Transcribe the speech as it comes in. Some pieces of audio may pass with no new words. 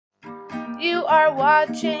You are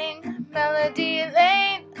watching Melody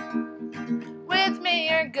Lane. With me,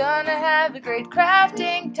 you're gonna have a great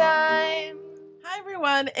crafting time. Hi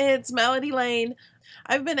everyone, it's Melody Lane.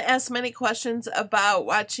 I've been asked many questions about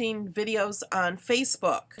watching videos on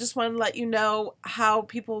Facebook. I just want to let you know how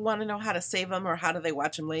people want to know how to save them, or how do they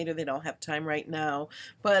watch them later. They don't have time right now,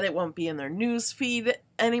 but it won't be in their news feed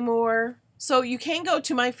anymore. So you can go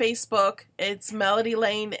to my Facebook. It's Melody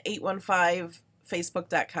Lane 815,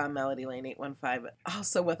 facebook.com, Melody Lane 815,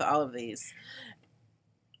 also with all of these.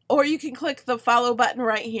 Or you can click the follow button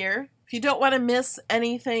right here. If you don't want to miss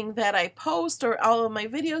anything that I post or all of my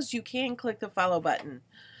videos, you can click the follow button.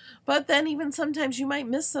 But then even sometimes you might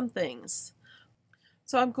miss some things.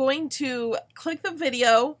 So I'm going to click the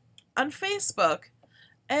video on Facebook,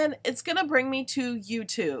 and it's going to bring me to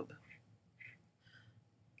YouTube.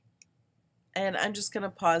 And I'm just going to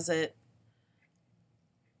pause it.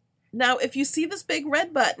 Now, if you see this big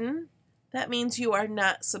red button, that means you are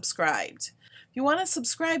not subscribed. If you want to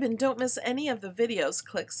subscribe and don't miss any of the videos,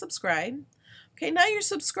 click subscribe. Okay, now you're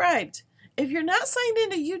subscribed. If you're not signed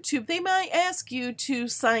into YouTube, they might ask you to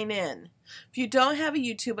sign in. If you don't have a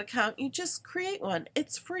YouTube account, you just create one.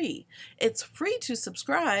 It's free. It's free to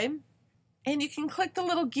subscribe, and you can click the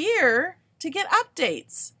little gear to get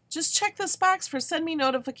updates. Just check this box for send me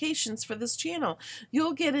notifications for this channel.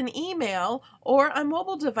 You'll get an email, or on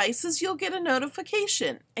mobile devices, you'll get a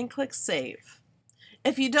notification, and click save.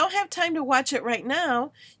 If you don't have time to watch it right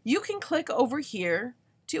now, you can click over here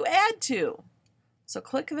to add to. So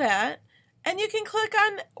click that, and you can click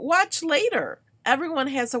on watch later. Everyone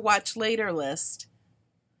has a watch later list,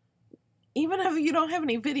 even if you don't have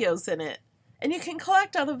any videos in it. And you can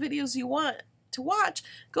collect all the videos you want to watch.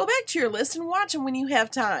 Go back to your list and watch them when you have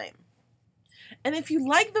time. And if you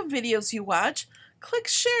like the videos you watch, click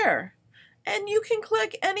share. And you can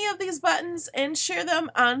click any of these buttons and share them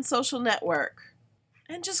on social network.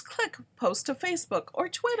 And just click post to Facebook or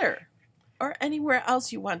Twitter or anywhere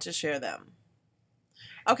else you want to share them.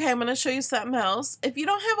 Okay, I'm going to show you something else. If you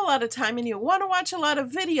don't have a lot of time and you want to watch a lot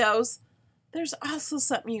of videos, there's also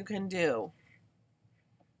something you can do.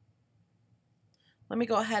 Let me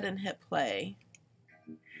go ahead and hit play.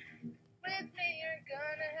 With me, you're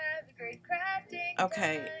gonna have a great crafting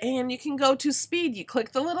Okay, time. and you can go to speed. You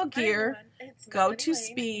click the little gear, go to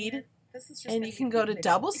speed, and you can go to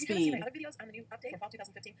double speed.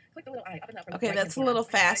 Okay, that's a little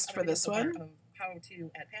fast for this one.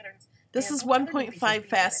 This is 1.5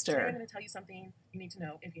 faster. I'm going to tell you something you need to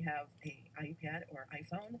know if you have an iPad or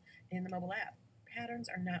iPhone in the mobile app. Patterns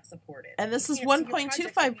are not supported. And this is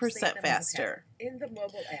 1.25% faster. In the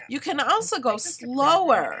mobile app. You can also go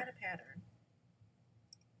slower.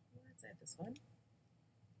 Let's add this one.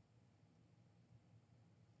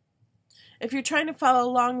 If you're trying to follow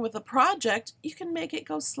along with a project, you can make it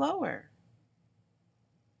go slower.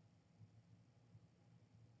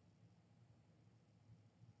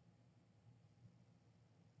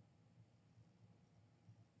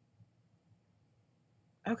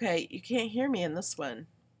 Okay, you can't hear me in this one.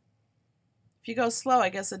 If you go slow, I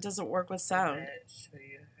guess it doesn't work with sound. Let's show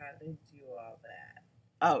you how to do all that.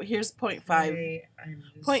 Oh, here's 0.5.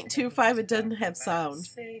 0.25, it doesn't have sound.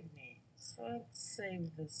 Save me. So let's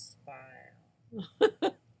save this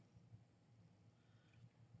file.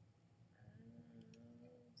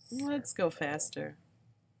 Let's go faster.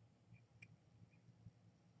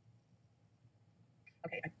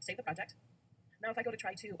 Okay, I saved the project. Now if I go to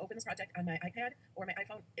try to open this project on my iPad or my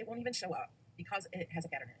iPhone, it won't even show up because it has a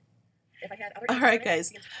pattern in it. If I had other All right,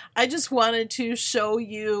 guys, I just wanted to show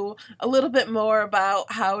you a little bit more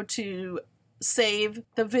about how to save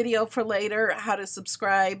the video for later, how to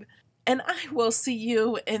subscribe, and I will see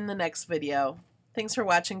you in the next video. Thanks for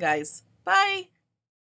watching, guys. Bye!